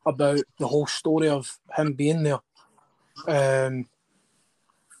BT, about the whole story of him being there. They've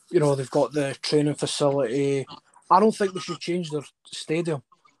got the training facility. I don't think they should change their stadium.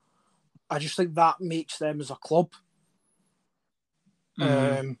 I just think that makes them as a club.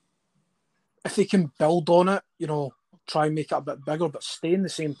 If they can build on it, try and make it a bit bigger, but stay in the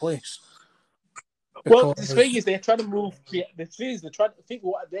same place. Well, the thing is, they're trying to move. The thing is, they're trying to think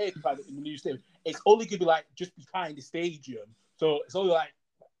what they're planning in the new stadium. It's only going to be just behind the stadium, So it's only like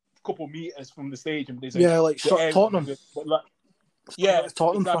a couple of meters from the stadium. There's like Tottenham. But like, yeah,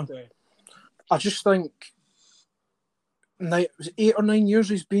 Tottenham exactly. fan. I just think was it 8 or 9 years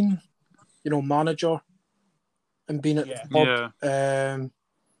he's been, manager and been at the club. Yeah.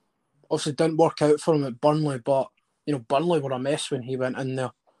 Obviously didn't work out for him at Burnley, but Burnley were a mess when he went in there.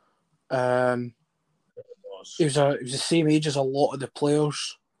 He was the same age as a lot of the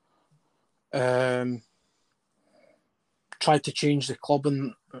players. Tried to change the club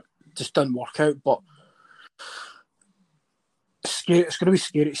and just didn't work out. But it's going to be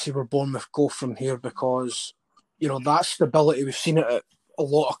scary to see where Bournemouth go from here, because that stability, we've seen it at a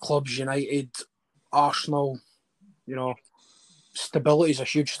lot of clubs, United, Arsenal. Stability is a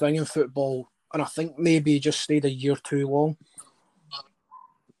huge thing in football, and I think maybe he just stayed a year too long.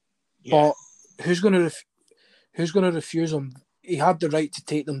 Yeah. But who's going to refuse him? He had the right to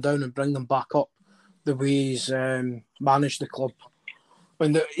take them down and bring them back up the way he's managed the club.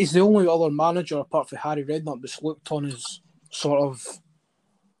 He's the only other manager apart from Harry Redknapp that's looked on as sort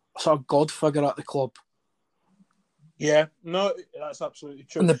of god figure at the club. Yeah, no, that's absolutely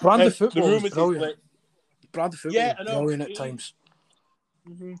true. And the brand of football is brilliant. The brand of football is brilliant at times.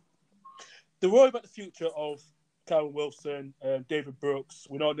 Mm-hmm. The worry about the future of Callum Wilson, David Brooks,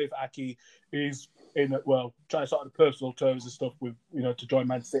 we know David Aki is trying to start on personal terms and stuff with, to join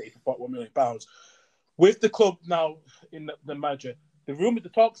Man City for £1 million. With the club now in the manager, the rumour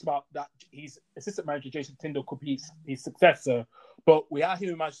that talks about that his assistant manager, Jason Tindall, could be his successor, but we are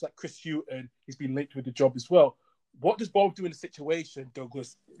hearing managers like Chris Hughton, he's been linked with the job as well. What does Bob do in the situation,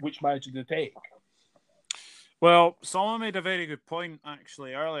 Douglas? Which manager to take? Well, someone made a very good point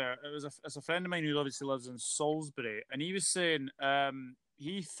actually earlier. It's a friend of mine who obviously lives in Salisbury, and he was saying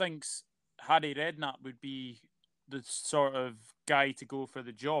he thinks Harry Redknapp would be the sort of guy to go for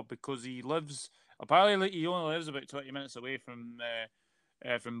the job, because he only lives about 20 minutes away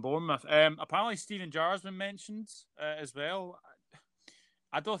from Bournemouth. Apparently Stephen Gerrard's been mentioned as well.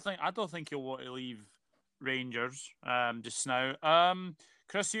 I don't think he'll want to leave Rangers just now.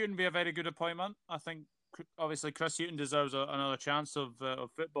 Chris Hughton would be a very good appointment. I think obviously Chris Hughton deserves another chance of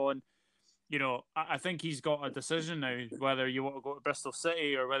football, and I think he's got a decision now whether you want to go to Bristol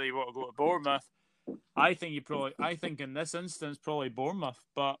City or whether you want to go to Bournemouth. I think in this instance probably Bournemouth,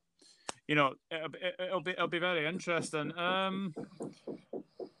 but it'll be very interesting.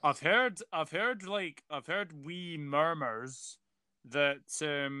 I've heard wee murmurs that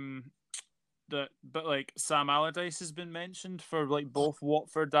but like Sam Allardyce has been mentioned for like both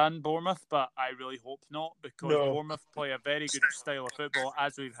Watford and Bournemouth, but I really hope not, because Bournemouth play a very good style of football,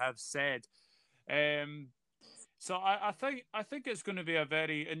 as we have said. So I think it's going to be a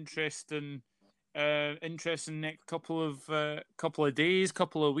very interesting next couple of days,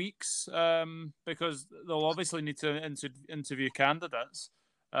 couple of weeks, because they'll obviously need to interview candidates.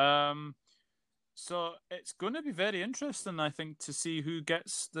 So it's going to be very interesting, I think, to see who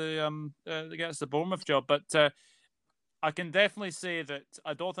gets the Bournemouth job. But I can definitely say that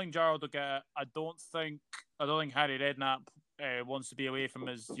I don't think Gerrard will get it. I don't think Harry Redknapp wants to be away from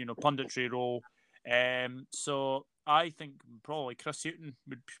his punditry role. So I think probably Chris Hughton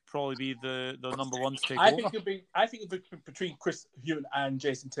would probably be the number one to take over. I think it'll be between Chris Hughton and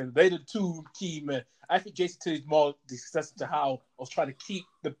Jason Taylor. They're the two key men. I think Jason Taylor is more the successor to Howe of trying to keep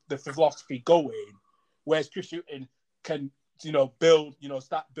the philosophy going, whereas Chris Hughton can build,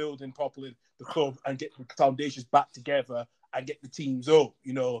 start building properly the club and get the foundations back together and get the teams up,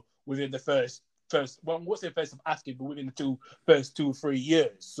 within the first. Well, what's the first of asking, but within the first 2 or 3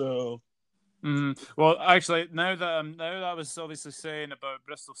 years. So. Well, actually, now that I was obviously saying about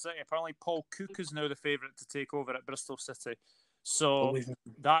Bristol City, apparently Paul Cook is now the favourite to take over at Bristol City, so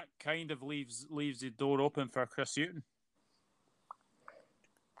that kind of leaves the door open for Chris Hughton.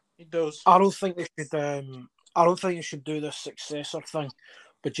 It does. I don't think they should do this successor thing,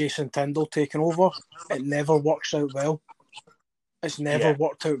 but Jason Tindall taking over, it never works out well. It's never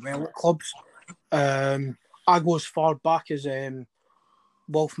worked out well at clubs. I go as far back as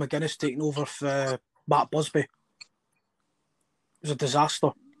Wolf McGuinness taking over for Matt Busby. It was a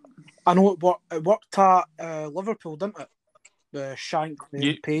disaster. I know it worked at Liverpool, didn't it? The Shank,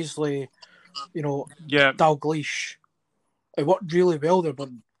 Paisley, Dalglish. It worked really well there, but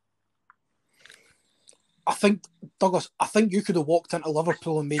I think, Douglas, you could have walked into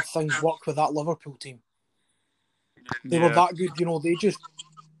Liverpool and made things work with that Liverpool team. They were that good, they just,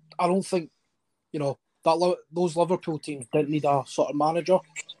 I don't think, those Liverpool teams didn't need a sort of manager.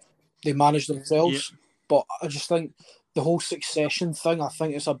 They managed themselves. But I just think the whole succession thing, I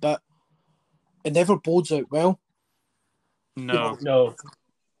think it's it never bodes out well. No. No.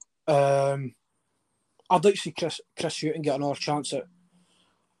 I'd like to see Chris Hughton get another chance at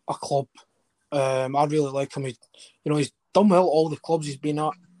a club. I really like him. He's done well at all the clubs he's been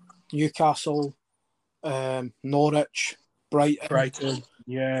at. Newcastle, Norwich, Brighton,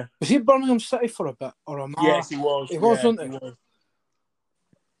 yeah. Was he at Birmingham City for a bit? Or am I? Yes, he was. He was, wasn't he?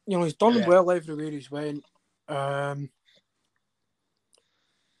 He was. He's done well everywhere he's went.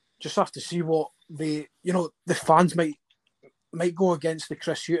 Just have to see what the fans might go against the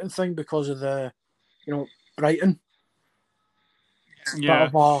Chris Hughton thing because of the, Brighton. Yeah.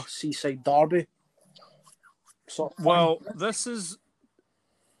 Bit of a seaside derby. Well, this is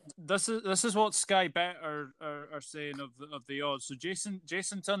what Sky Bet are saying of the odds. So Jason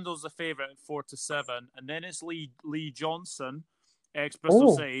Tindall's the favourite at 4-7, and then it's Lee Johnson, ex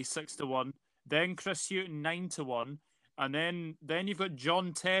Bristol City, 6-1. Then Chris Hughton 9-1, and then you've got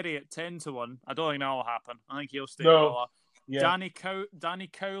John Terry at 10-1. I don't think that'll happen. I think he'll stay. No. Yeah. Danny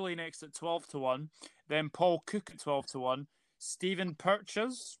Cowley next at 12-1. Then Paul Cook at 12-1. Stephen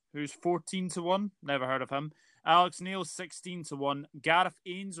Purchase, who's 14-1. Never heard of him. Alex Neil 16-1. Gareth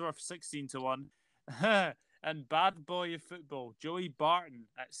Ainsworth 16-1. And bad boy of football, Joey Barton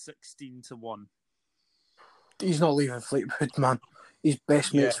at 16-1. He's not leaving Fleetwood, man. He's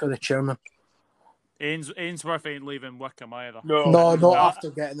best mates for the chairman. Ainsworth ain't leaving Wickham either. No, not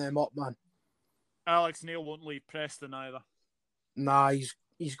after getting them up, man. Alex Neil won't leave Preston either. Nah,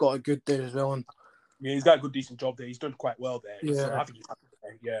 he's got a good there as well. And yeah, he's got a good, decent job there. He's done quite well there. Yeah. So I think he's happy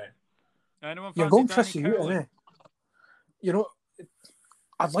there. Yeah. Anyone you're fancy going Chris Hughton, eh?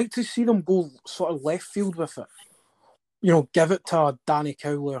 I'd like to see them go sort of left field with it. Give it to Danny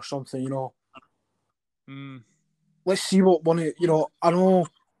Cowley or something, Let's see what one of, I know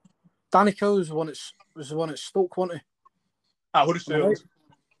Danny Cowley was the one at Stoke, wasn't he? Huddersfield.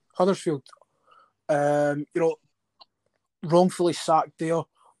 Huddersfield. Wrongfully sacked there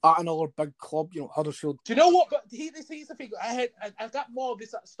at another big club, Huddersfield. Do you know what? But here's the thing. I got more of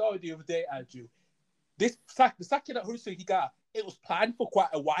this story the other day, Andrew. The sacking at Huddersfield he got, it was planned for quite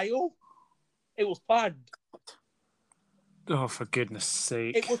a while. It was planned. Oh, for goodness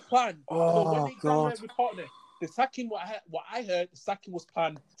sake. It was planned. Oh, so when they God. reported it, the sacking, what I heard, the sacking was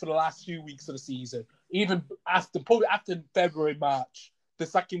planned for the last few weeks of the season. Even probably after February, March, the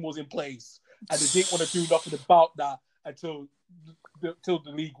sacking was in place. And they didn't want to do nothing about that until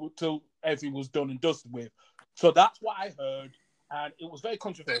everything was done and dusted with. So that's what I heard. And it was very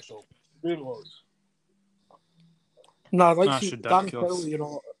controversial. It really was. No, I'd like to see Danny Cowley,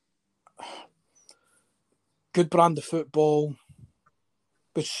 good brand of football,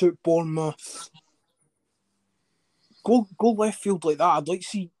 would suit Bournemouth. Go left field like that. I'd like to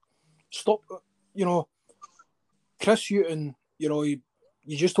see stop. Chris Hughton.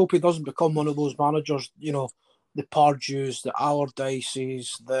 You just hope he doesn't become one of those managers. The Pardews, the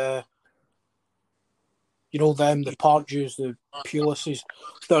Allardyces, the Pardews, the Pulises,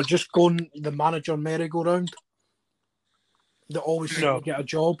 that are just going the manager merry-go-round. That always seem to get a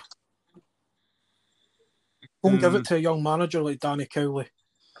job. Don't give it to a young manager like Danny Cowley.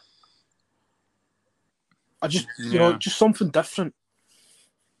 Just something different.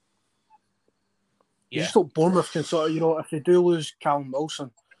 Yeah. You just hope Bournemouth can sort of, if they do lose Callum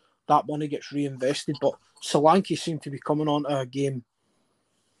Wilson, that money gets reinvested. But Solanke seemed to be coming on to a game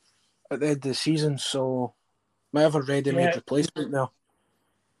at the end of the season, so might have a ready-made replacement now.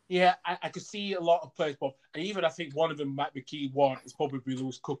 Yeah, I could see a lot of players, but even I think one of them might be key one is probably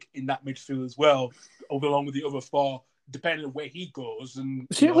Lewis Cook in that midfield as well, along with the other four, depending on where he goes. And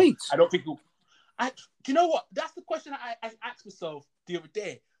is he at Leeds? I don't think. Do you know what? That's the question I asked myself the other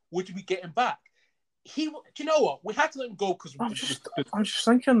day. Would we get him back? Do you know what? We had to let him go because I'm just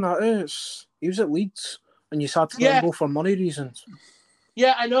thinking that he was at Leeds, and you had to let him go for money reasons.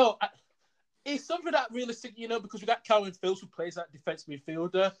 Yeah, I know. It's something that realistic, because we got Calvin Phillips who plays that defensive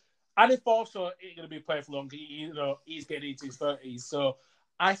midfielder, and if also ain't going to be playing for long, he's getting into his 30s. So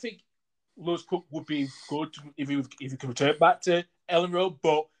I think Lewis Cook would be good if he can return back to Ellen Road,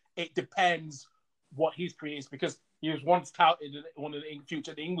 but it depends what his career is, because he was once touted in one of the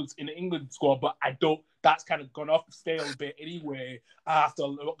future in the England squad, but that's kind of gone off the stale a bit anyway. I'm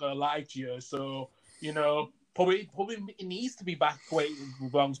not gonna lie to you, so probably it needs to be back where he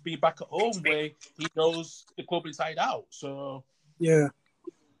belongs, be back at home where he knows the club inside out. So yeah,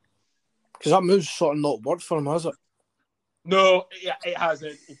 because that move's sort of not worked for him, has it? No, it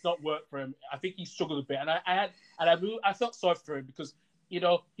hasn't. It's not worked for him. I think he struggled a bit, and I felt sorry for him because he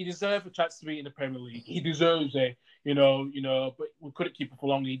deserved a chance to be in the Premier League. He deserves it, but we couldn't keep him for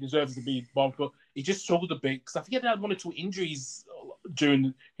long. He deserves to be bombed, but he just struggled a bit because I think he had 1 or 2 injuries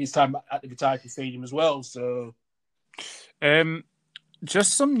during his time at the Vitality Stadium as well. So,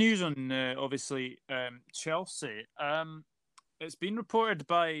 Just some news on obviously Chelsea. It's been reported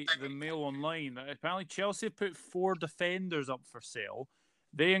by the Mail Online that apparently Chelsea put 4 defenders up for sale.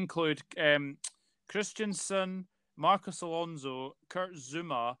 They include Christensen, Marcus Alonso, Kurt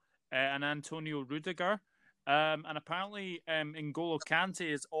Zuma, and Antonio Rudiger. And apparently N'Golo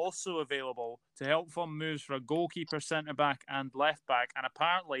Kante is also available to help fund moves for a goalkeeper, centre-back and left-back. And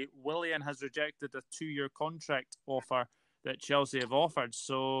apparently Willian has rejected a 2-year contract offer that Chelsea have offered.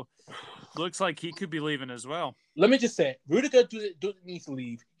 So looks like he could be leaving as well. Let me just say, Rudiger doesn't need to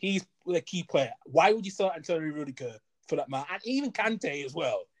leave. He's a key player. Why would you sell Antonio Rudiger for that man? And even Kante as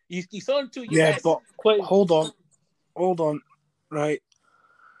well. You saw him too. Yeah, but hold on. Right.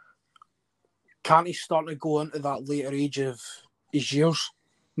 Can't he start to go into that later age of his years?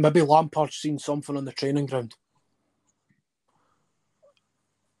 Maybe Lampard's seen something on the training ground.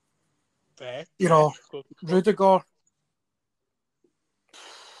 Fair. You know, Rudiger,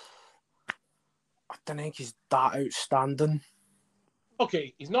 I don't think he's that outstanding.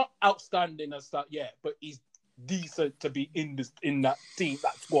 Okay, he's not outstanding as that yet, but he's decent to be in that team,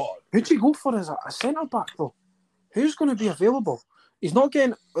 that squad. Who'd you go for as a centre-back, though? Who's going to be available? He's not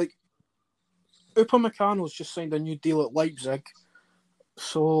getting, like, Upamecano's just signed a new deal at Leipzig.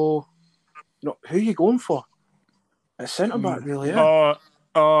 So, you know, who are you going for? A centre-back, really, yeah.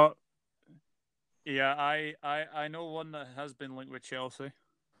 Yeah, I know one that has been linked with Chelsea.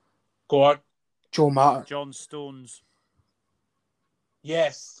 Go on. Joe Mata. John Stones.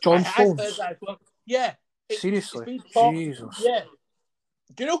 Yes. John I've Stones? heard that as well. Yeah. Seriously? Jesus. Yeah.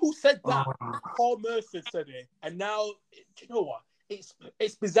 Do you know who said that? Oh. Paul Mercer said it. And now, do you know what?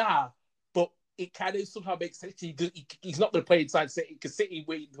 It's bizarre, but it kind of somehow makes sense. He's not going to play inside City because City,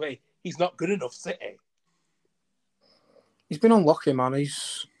 he's not good enough, City. He's been unlucky, man.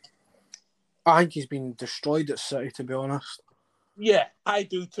 I think he's been destroyed at City, to be honest. Yeah, I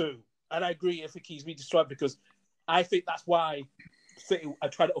do too. And I agree. I think he's been destroyed because I think that's why City are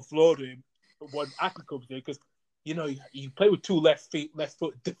trying to offload him when Ake comes in because, you know, you play with 2 left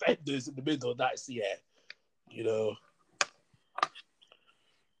foot defenders in the middle. That's, yeah, you know.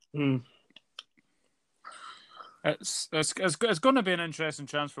 It's going to be an interesting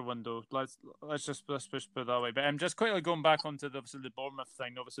transfer window. Let's push it that way. But just quickly going back onto the Bournemouth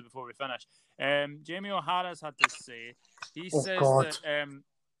thing, obviously before we finish. Jamie O'Hara's had this say. He says that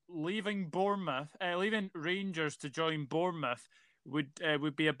leaving Rangers to join Bournemouth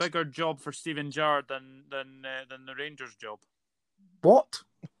would be a bigger job for Steven Gerrard than the Rangers job. What?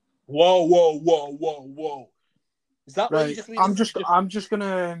 Whoa! Is that right? What you just mean? I'm just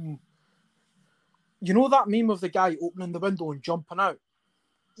gonna. You know that meme of the guy opening the window and jumping out?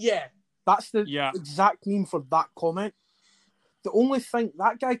 Yeah. That's the exact meme for that comment. The only thing,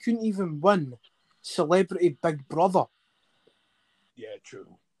 that guy couldn't even win Celebrity Big Brother. Yeah,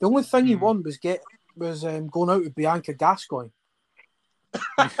 true. The only thing he won was going out with Bianca Gascoigne.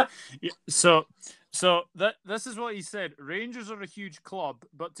 So this is what he said. Rangers are a huge club,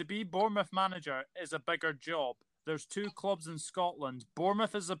 but to be Bournemouth manager is a bigger job. There's 2 clubs in Scotland.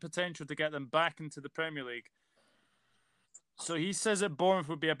 Bournemouth has the potential to get them back into the Premier League. So he says that Bournemouth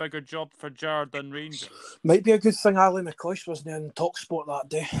would be a bigger job for Gerrard than Rangers. Might be a good thing Ali McCoist wasn't in TalkSport that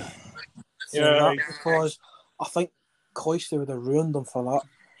day. Yeah. Because I think Cloyster would have ruined them for that.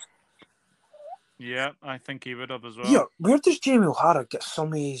 Yeah, I think he would have as well. Yeah, where does Jamie O'Hara get some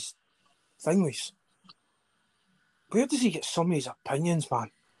of his things? Where does he get some of his opinions,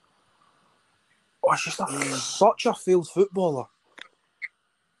 man? Oh, it's just such a failed footballer.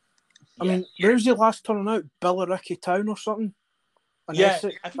 I mean, where's he last turning out? Billericay Town or something?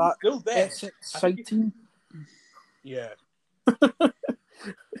 Essex, I think he's still there. Essex side team. Yeah.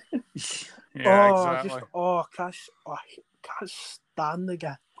 Exactly. I can't stand the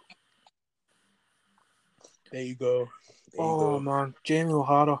guy. There you go. Man, Jamie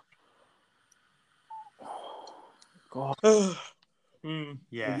O'Hara. God.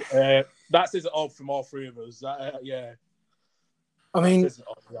 Yeah. That says it all from all 3 of us. Yeah. I mean,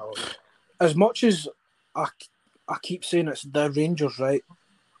 as much as I keep saying it's the Rangers, right?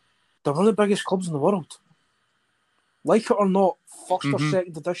 They're one of the biggest clubs in the world. Like it or not, first or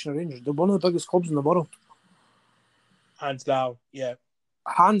second edition of Rangers, they're one of the biggest clubs in the world. Hands down, yeah.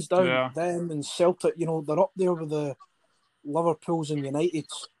 Hands down, them and Celtic, you know, they're up there with the Liverpools and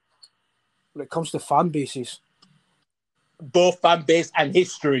Uniteds when it comes to fan bases. Both fan base and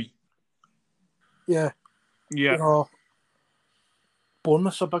history. Yeah. Yeah. You know,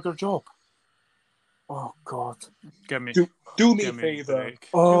 Bournemouth's a bigger job. Oh, God. Do me a favour.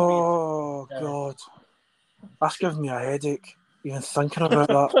 Oh, God. That's giving me a headache, even thinking about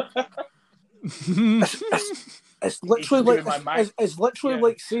that. It's literally giving like my mind. it's literally Yeah.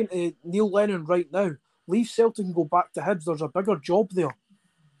 like saying to Neil Lennon right now, leave Celtic and go back to Hibs. There's a bigger job there,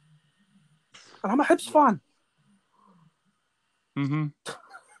 and I'm a Hibs fan. Mm-hmm.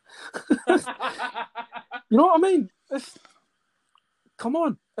 You know what I mean? Come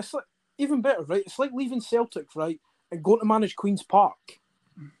on. It's like even better, right? It's like leaving Celtic, right, and going to manage Queen's Park.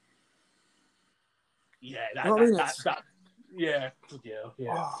 Yeah, You know what I mean? Yeah.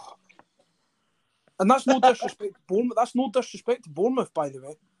 Oh. And that's no disrespect to Bournemouth. That's no disrespect to Bournemouth, by the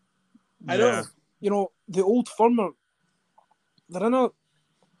way. I know. You know, the old firm they're in a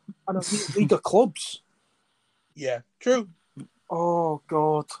league of clubs. Yeah, true. Oh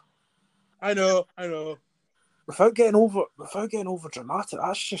God. I know. Without getting over dramatic,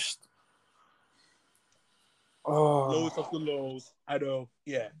 that's just Lowest of the lows. I know.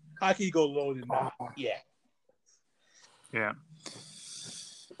 Yeah. How can you go lower than that? Yeah. Yeah.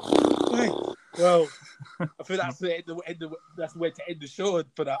 Right. Well, I think that's that's the way to end the show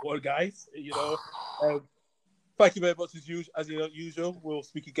for that one, guys. You know, thank you very much as usual. We'll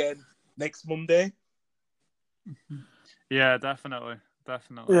speak again next Monday. Yeah, definitely.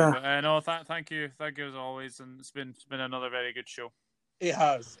 Yeah. But no, thank you as always, and it's been another very good show. It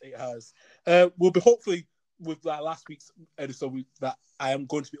has. We'll be hopefully with that last week's episode that I am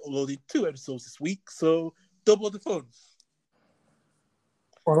going to be uploading 2 episodes this week, so double the fun.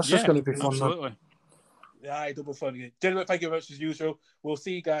 Oh, this is going to be fun. Absolutely. Yeah, double fun again. Gentlemen, thank you very much as usual. We'll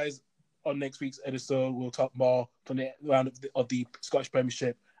see you guys on next week's episode. We'll talk more from the round of the Scottish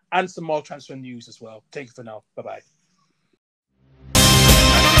Premiership and some more transfer news as well. Take it for now. Bye-bye.